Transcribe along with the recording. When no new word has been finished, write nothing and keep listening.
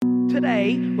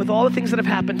Today, with all the things that have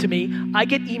happened to me, I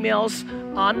get emails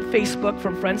on Facebook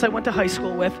from friends I went to high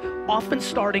school with, often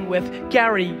starting with,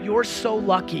 Gary, you're so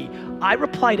lucky. I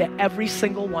reply to every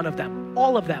single one of them,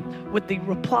 all of them, with the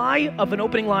reply of an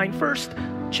opening line first.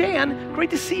 Jan, great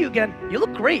to see you again. You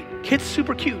look great. Kid's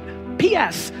super cute.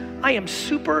 P.S. I am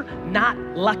super not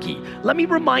lucky. Let me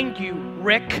remind you,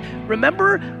 Rick,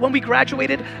 remember when we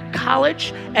graduated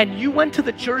college and you went to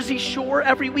the Jersey Shore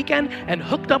every weekend and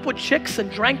hooked up with chicks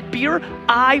and drank beer?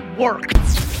 I worked.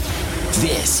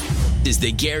 This is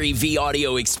the Gary V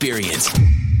Audio Experience.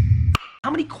 How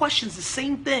many questions? The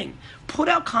same thing. Put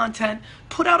out content,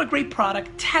 put out a great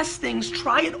product, test things,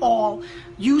 try it all,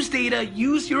 use data,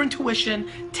 use your intuition,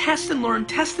 test and learn,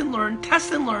 test and learn,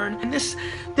 test and learn. And this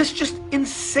just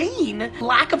insane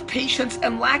lack of patience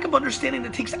and lack of understanding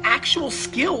that takes actual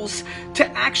skills to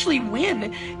actually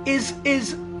win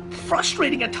is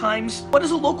frustrating at times. What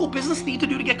does a local business need to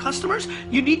do to get customers?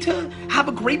 You need to have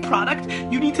a great product.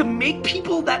 You need to make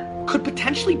people that could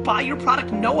potentially buy your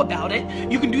product know about it.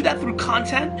 You can do that through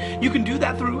content. You can do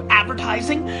that through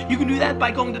advertising. You can do that by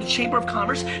going to the Chamber of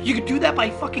Commerce. You can do that by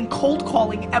fucking cold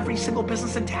calling every single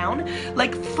business in town.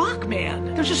 Like, fuck,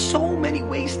 man. There's just so many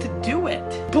ways to do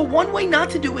it. But one way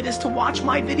not to do it is to watch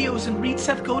my videos and read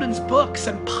Seth Godin's books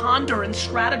and ponder and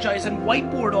strategize and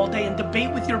whiteboard all day and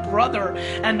debate with your brother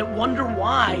and wonder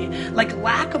why. Like,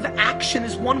 lack of action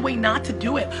is one way not to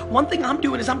do it. One thing I'm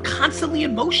doing is I'm constantly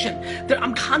in motion.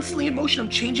 I'm constantly in motion. I'm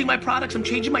changing my products. I'm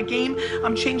changing my game.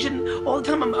 I'm changing all the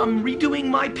time. I'm redoing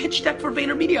my pitch deck for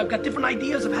VaynerMedia. I've got different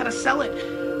ideas of how to sell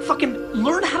it. Fucking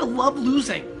learn how to love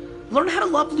losing. Learn how to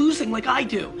love losing like I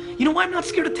do. You know why I'm not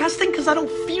scared of testing? Because I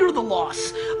don't fear the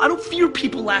loss. I don't fear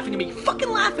people laughing at me. Fucking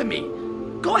laugh at me.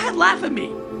 Go ahead, laugh at me.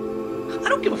 I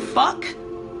don't give a fuck.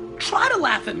 Try to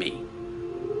laugh at me.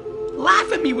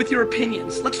 Laugh at me with your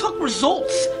opinions. Let's talk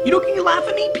results. You know, can you laugh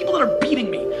at me? People that are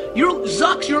beating me.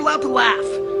 Zucks, you're allowed to laugh.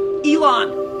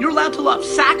 Elon, you're allowed to laugh.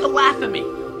 Saka, laugh at me.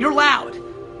 You're loud.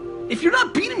 If you're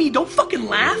not beating me, don't fucking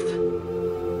laugh.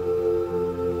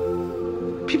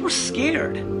 People are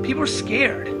scared. People are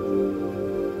scared.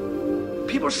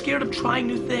 People are scared of trying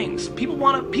new things. People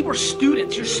are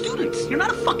students. You're students. You're not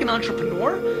a fucking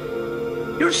entrepreneur.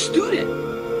 You're a student.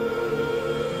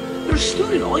 You're a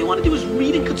student. All you want to do is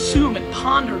read and consume and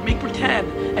ponder, make pretend,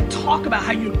 and talk about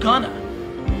how you're gonna.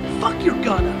 Fuck you're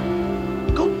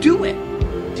gonna. Go do it.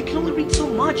 You can only read so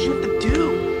much. You have to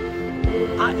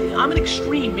do. I'm an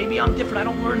extreme. Maybe I'm different. I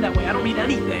don't learn that way. I don't read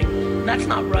anything. That's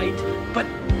not right. But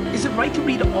is it right to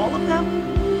read all of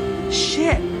them?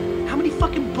 Shit. How many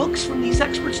fucking books from these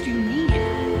experts do you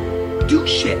need? Do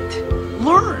shit.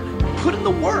 Learn. Put in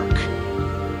the work.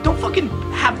 Don't fucking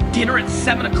have dinner at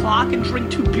 7 o'clock and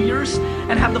drink 2 beers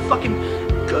and have the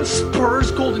fucking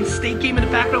Spurs Golden State game in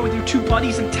the background with your 2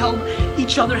 buddies and tell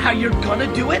each other how you're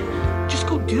gonna do it. Just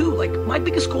go do. Like, my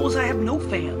biggest goal is I have no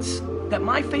fans. That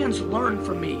my fans learn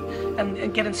from me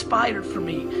and get inspired from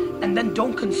me and then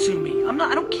don't consume me.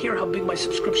 I don't care how big my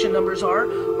subscription numbers are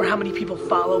or how many people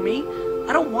follow me.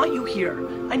 I don't want you here.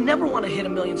 I never want to hit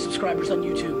 1 million subscribers on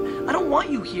YouTube. I don't want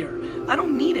you here. I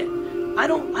don't need it. I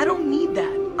don't need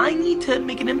that. I need to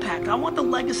make an impact. I want the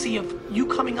legacy of you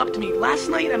coming up to me. Last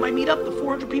night at my meetup, the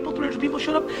 400 people, 300 people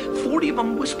showed up. 40 of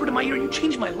them whispered in my ear, you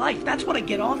changed my life. That's what I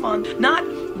get off on. Not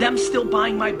them still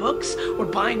buying my books or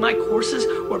buying my courses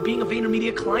or being a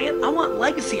VaynerMedia client. I want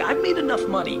legacy. I've made enough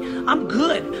money. I'm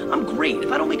good. I'm great.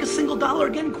 If I don't make a single dollar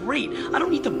again, great. I don't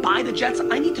need to buy the jets.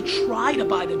 I need to try to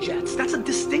buy the jets. That's a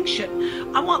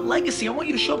distinction. I want legacy. I want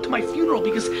you to show up to my funeral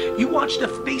because you watched a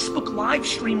Facebook live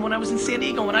stream when I was in San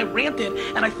Diego and I ranted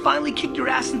and I finally kicked your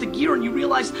ass into gear and you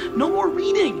realized no more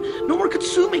reading, no more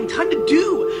consuming, time to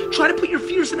do. Try to put your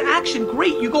fears into action.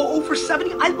 Great, you go 0 for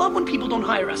 70. I love when people don't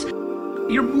hire us.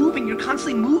 You're moving, you're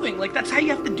constantly moving. Like, that's how you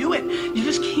have to do it. You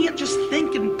just can't just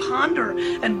think and ponder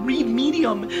and read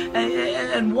Medium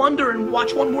and wonder and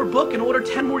watch 1 more book and order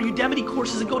 10 more Udemy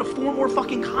courses and go to 4 more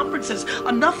fucking conferences.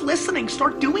 Enough listening,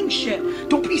 start doing shit.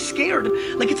 Don't be scared.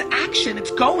 Like, it's action,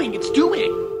 it's going, it's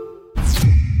doing.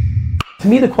 To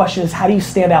me, the question is, how do you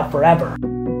stand out forever?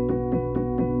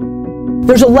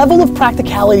 There's a level of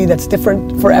practicality that's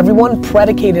different for everyone,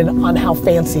 predicated on how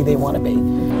fancy they want to be.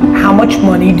 How much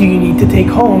money do you need to take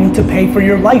home to pay for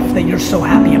your life that you're so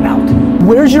happy about?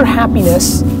 Where's your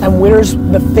happiness and where's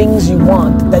the things you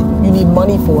want that you need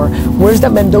money for? Where's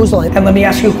that Mendoza line? And let me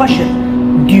ask you a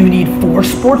question. Do you need 4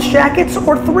 sports jackets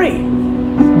or 3?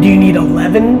 Do you need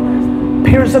 11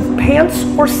 pairs of pants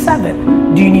or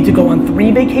 7? Do you need to go on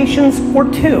 3 vacations or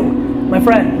 2? My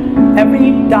friend,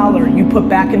 every dollar you put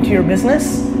back into your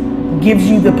business gives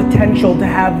you the potential to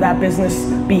have that business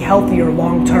be healthier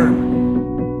long term.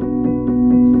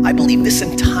 I believe this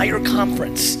entire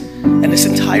conference and this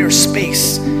entire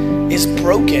space is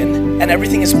broken and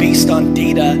everything is based on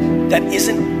data that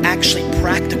isn't actually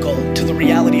practical to the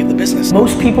reality of the business.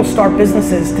 Most people start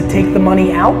businesses to take the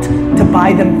money out to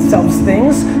buy themselves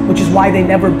things, which is why they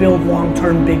never build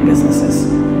long-term big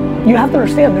businesses. You have to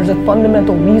understand there's a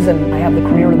fundamental reason I have the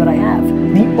career that I have.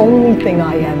 The only thing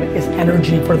I am is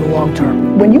energy for the long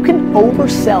term. When you can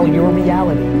oversell your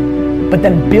reality, but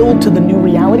then build to the new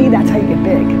reality, that's how you get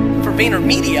big. For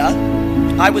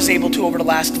VaynerMedia, I was able to, over the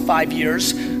last 5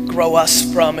 years, grow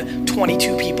us from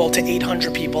 22 people to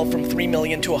 800 people, from 3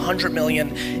 million to 100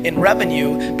 million in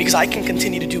revenue, because I can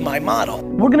continue to do my model.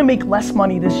 We're gonna make less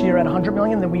money this year at 100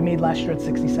 million than we made last year at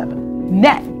 67.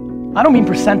 Net. I don't mean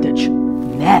percentage.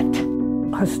 Net.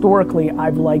 Historically,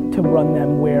 I've liked to run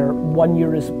them where 1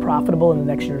 year is profitable and the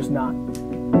next year is not.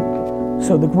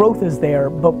 So the growth is there,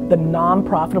 but the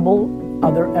non-profitable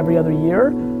every other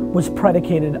year was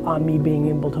predicated on me being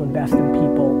able to invest in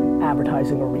people,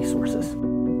 advertising, or resources.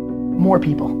 More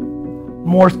people,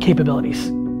 more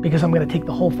capabilities, because I'm gonna take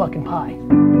the whole fucking pie.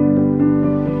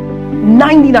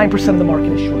 99% of the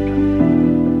market is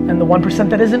short-term, and the 1%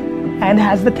 that isn't and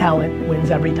has the talent wins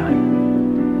every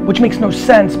time. Which makes no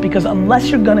sense, because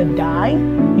unless you're gonna die,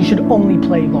 you should only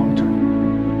play long-term.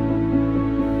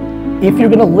 If you're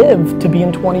gonna live to be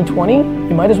in 2020,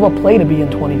 you might as well play to be in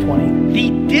 2020.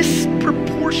 The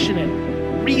disproportionate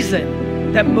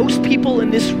reason that most people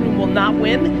in this room will not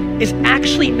win is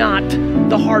actually not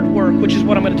the hard work, which is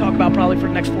what I'm gonna talk about probably for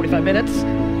the next 45 minutes.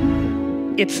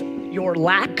 It's your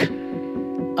lack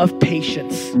of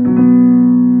patience.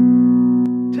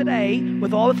 Today,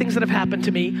 with all the things that have happened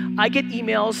to me, I get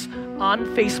emails on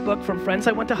Facebook from friends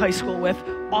I went to high school with,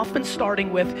 often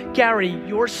starting with, "Gary,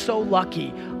 you're so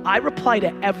lucky." I reply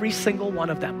to every single one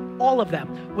of them, all of them,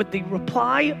 with the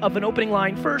reply of an opening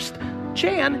line first.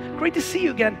 "Jan, great to see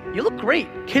you again. You look great.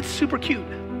 Kid's super cute.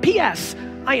 P.S.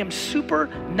 I am super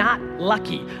not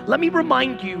lucky. Let me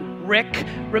remind you, Rick,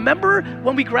 remember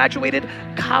when we graduated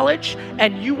college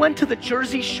and you went to the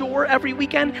Jersey Shore every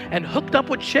weekend and hooked up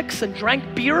with chicks and drank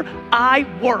beer? I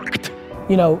worked."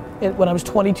 You know, when I was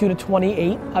 22 to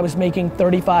 28, I was making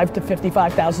 $35,000 to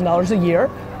 $55,000 a year,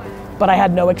 but I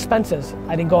had no expenses.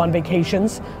 I didn't go on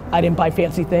vacations. I didn't buy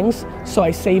fancy things. So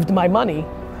I saved my money.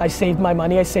 I saved my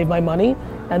money.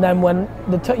 And then when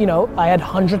I had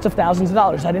hundreds of thousands of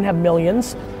dollars. I didn't have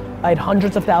millions. I had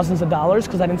hundreds of thousands of dollars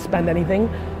because I didn't spend anything.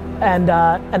 And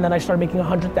then I started making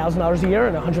 $100,000 a year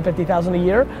and $150,000 a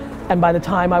year. And by the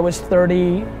time I was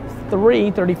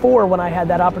 33, 34, when I had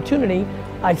that opportunity,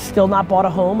 I still not bought a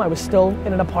home. I was still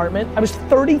in an apartment. I was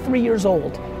 33 years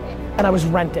old and I was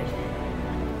renting.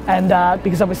 And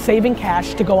because I was saving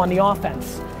cash to go on the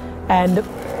offense. And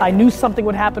I knew something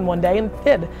would happen one day, and it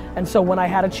did. And so when I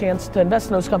had a chance to invest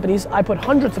in those companies, I put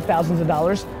hundreds of thousands of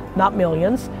dollars, not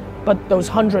millions, but those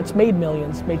hundreds made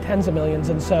millions, made tens of millions.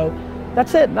 And so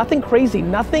that's it, nothing crazy,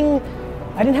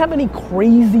 I didn't have any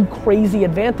crazy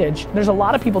advantage. There's a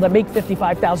lot of people that make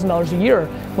 $55,000 a year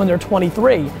when they're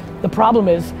 23. The problem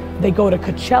is they go to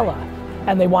Coachella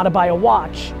and they want to buy a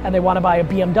watch and they want to buy a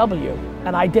BMW,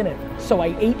 and I didn't. So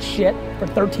I ate shit for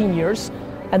 13 years,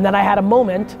 and then I had a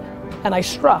moment and I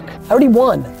struck. I already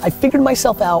won. I figured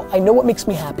myself out. I know what makes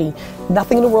me happy.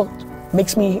 Nothing in the world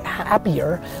makes me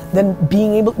happier than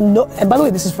being able to know. And by the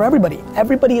way, this is for everybody.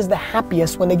 Everybody is the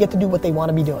happiest when they get to do what they want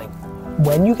to be doing.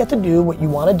 When you get to do what you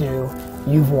want to do,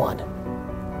 you've won.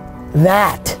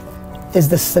 That is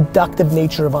the seductive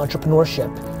nature of entrepreneurship,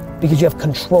 because you have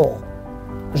control.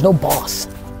 There's no boss.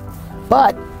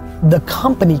 But the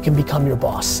company can become your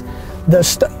boss. The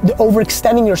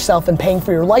overextending yourself and paying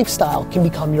for your lifestyle can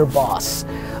become your boss.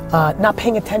 Not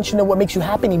paying attention to what makes you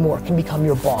happy anymore can become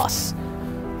your boss.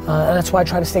 And that's why I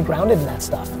try to stay grounded in that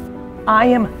stuff. I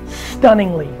am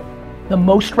stunningly the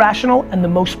most rational and the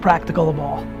most practical of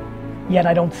all, yet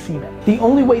I don't see that. The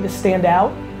only way to stand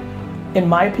out, in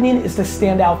my opinion, is to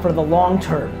stand out for the long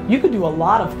term. You could do a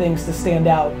lot of things to stand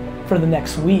out for the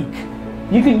next week.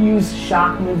 You can use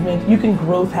shock movement, you can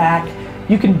growth hack,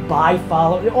 you can buy,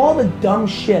 follow, all the dumb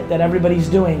shit that everybody's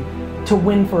doing to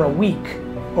win for a week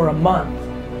or a month,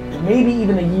 maybe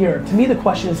even a year. To me, the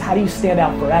question is, how do you stand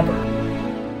out forever?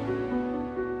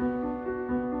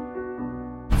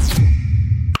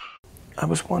 I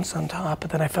was once on top,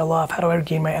 but then I fell off. How do I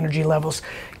regain my energy levels?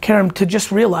 Karam, to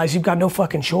just realize you've got no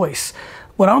fucking choice.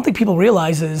 What I don't think people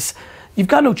realize is you've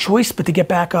got no choice but to get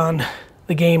back on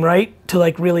the game, right? To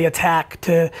like really attack,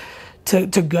 to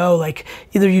go. Like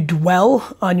either you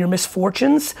dwell on your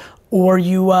misfortunes or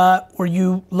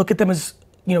you look at them as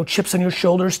chips on your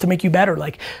shoulders to make you better.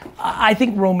 Like, I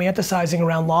think romanticizing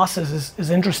around losses is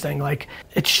interesting. Like,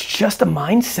 it's just a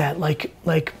mindset. Like,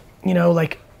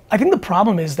 I think the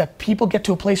problem is that people get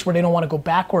to a place where they don't want to go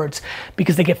backwards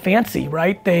because they get fancy,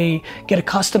 right? They get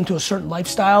accustomed to a certain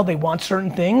lifestyle, they want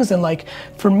certain things, and like,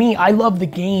 for me, I love the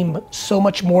game so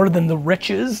much more than the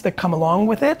riches that come along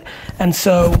with it. And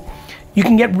so you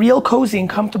can get real cozy and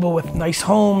comfortable with nice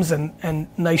homes and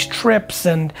nice trips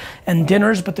and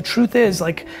dinners, but the truth is,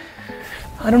 like,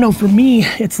 I don't know, for me,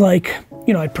 it's like,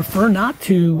 I prefer not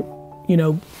to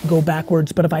go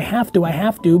backwards, but if I have to, I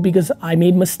have to, because I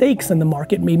made mistakes and the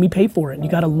market made me pay for it. And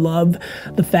you gotta love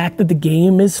the fact that the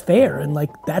game is fair, and like,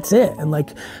 that's it. And like,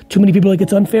 too many people are like,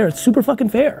 it's unfair. It's super fucking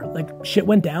fair. Like, shit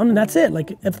went down and that's it.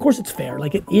 Like, of course it's fair.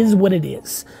 Like, it is what it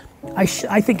is. I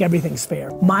think everything's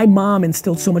fair. My mom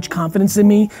instilled so much confidence in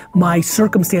me. My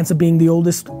circumstance of being the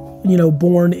oldest,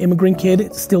 born immigrant kid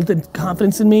instilled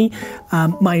confidence in me.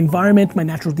 My environment, my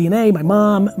natural DNA, my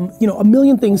mom, a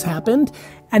million things happened.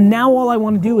 And now all I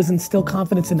want to do is instill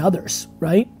confidence in others,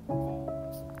 right? I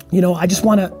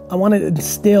want to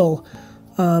instill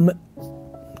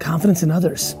confidence in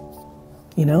others,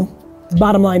 The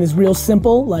bottom line is real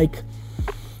simple. Like,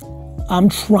 I'm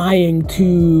trying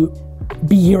to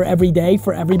be here every day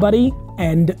for everybody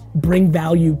and bring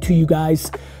value to you guys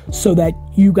so that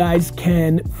you guys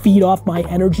can feed off my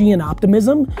energy and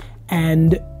optimism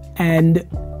and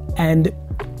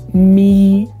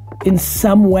me in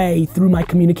some way through my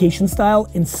communication style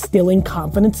instilling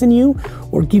confidence in you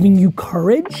or giving you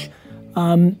courage.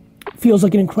 Feels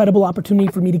like an incredible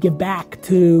opportunity for me to give back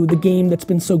to the game that's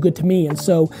been so good to me. And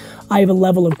so I have a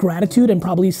level of gratitude and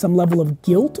probably some level of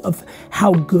guilt of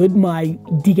how good my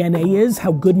DNA is,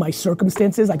 how good my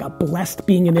circumstance is. I got blessed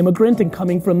being an immigrant and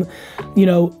coming from,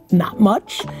 not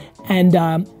much, and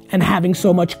having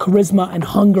so much charisma and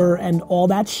hunger and all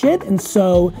that shit. And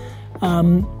so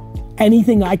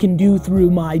anything I can do through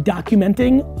my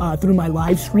documenting, through my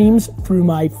live streams, through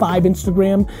my 5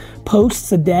 Instagram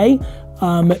posts a day,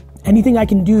 anything I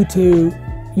can do to,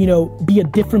 be a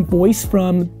different voice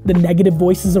from the negative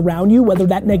voices around you, whether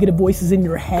that negative voice is in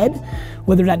your head,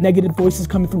 whether that negative voice is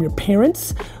coming from your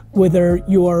parents, whether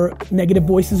your negative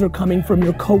voices are coming from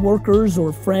your coworkers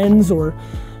or friends or,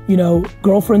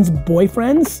 girlfriends,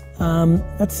 boyfriends,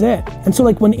 that's it. And so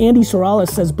like when Andy Sorales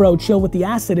says, bro, chill with the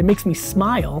acid, it makes me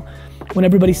smile. When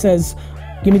everybody says,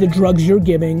 give me the drugs you're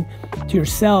giving to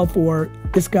yourself, or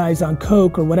this guy's on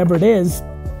coke or whatever it is,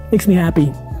 makes me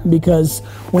happy, because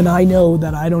when I know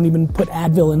that I don't even put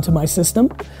Advil into my system,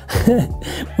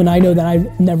 when I know that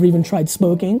I've never even tried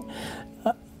smoking,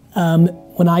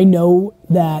 when I know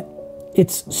that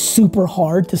it's super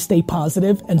hard to stay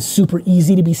positive and super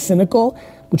easy to be cynical,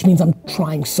 which means I'm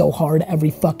trying so hard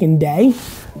every fucking day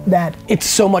that it's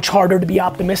so much harder to be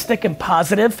optimistic and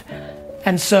positive.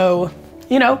 And so,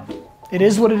 it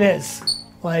is what it is.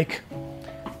 Like,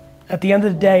 at the end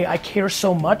of the day, I care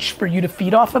so much for you to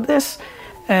feed off of this.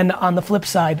 And on the flip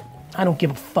side, I don't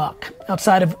give a fuck.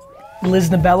 Outside of Liz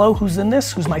Novello, who's in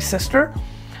this, who's my sister,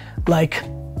 like,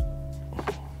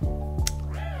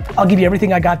 I'll give you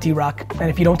everything I got, D-Rock. And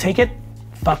if you don't take it,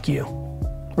 fuck you,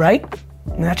 right?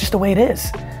 And that's just the way it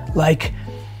is. Like,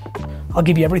 I'll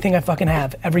give you everything I fucking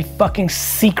have. Every fucking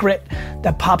secret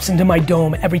that pops into my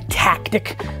dome, every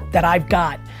tactic that I've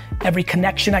got, every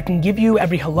connection I can give you,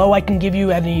 every hello I can give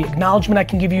you, any acknowledgement I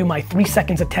can give you, my 3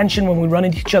 seconds attention when we run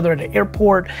into each other at an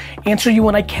airport, answer you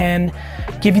when I can,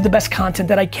 give you the best content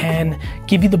that I can,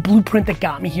 give you the blueprint that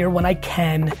got me here when I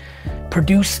can,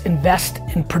 produce, invest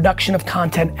in production of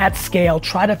content at scale,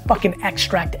 try to fucking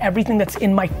extract everything that's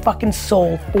in my fucking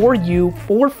soul for you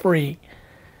for free.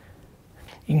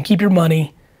 You can keep your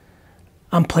money.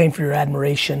 I'm playing for your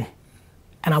admiration,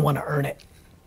 and I want to earn it.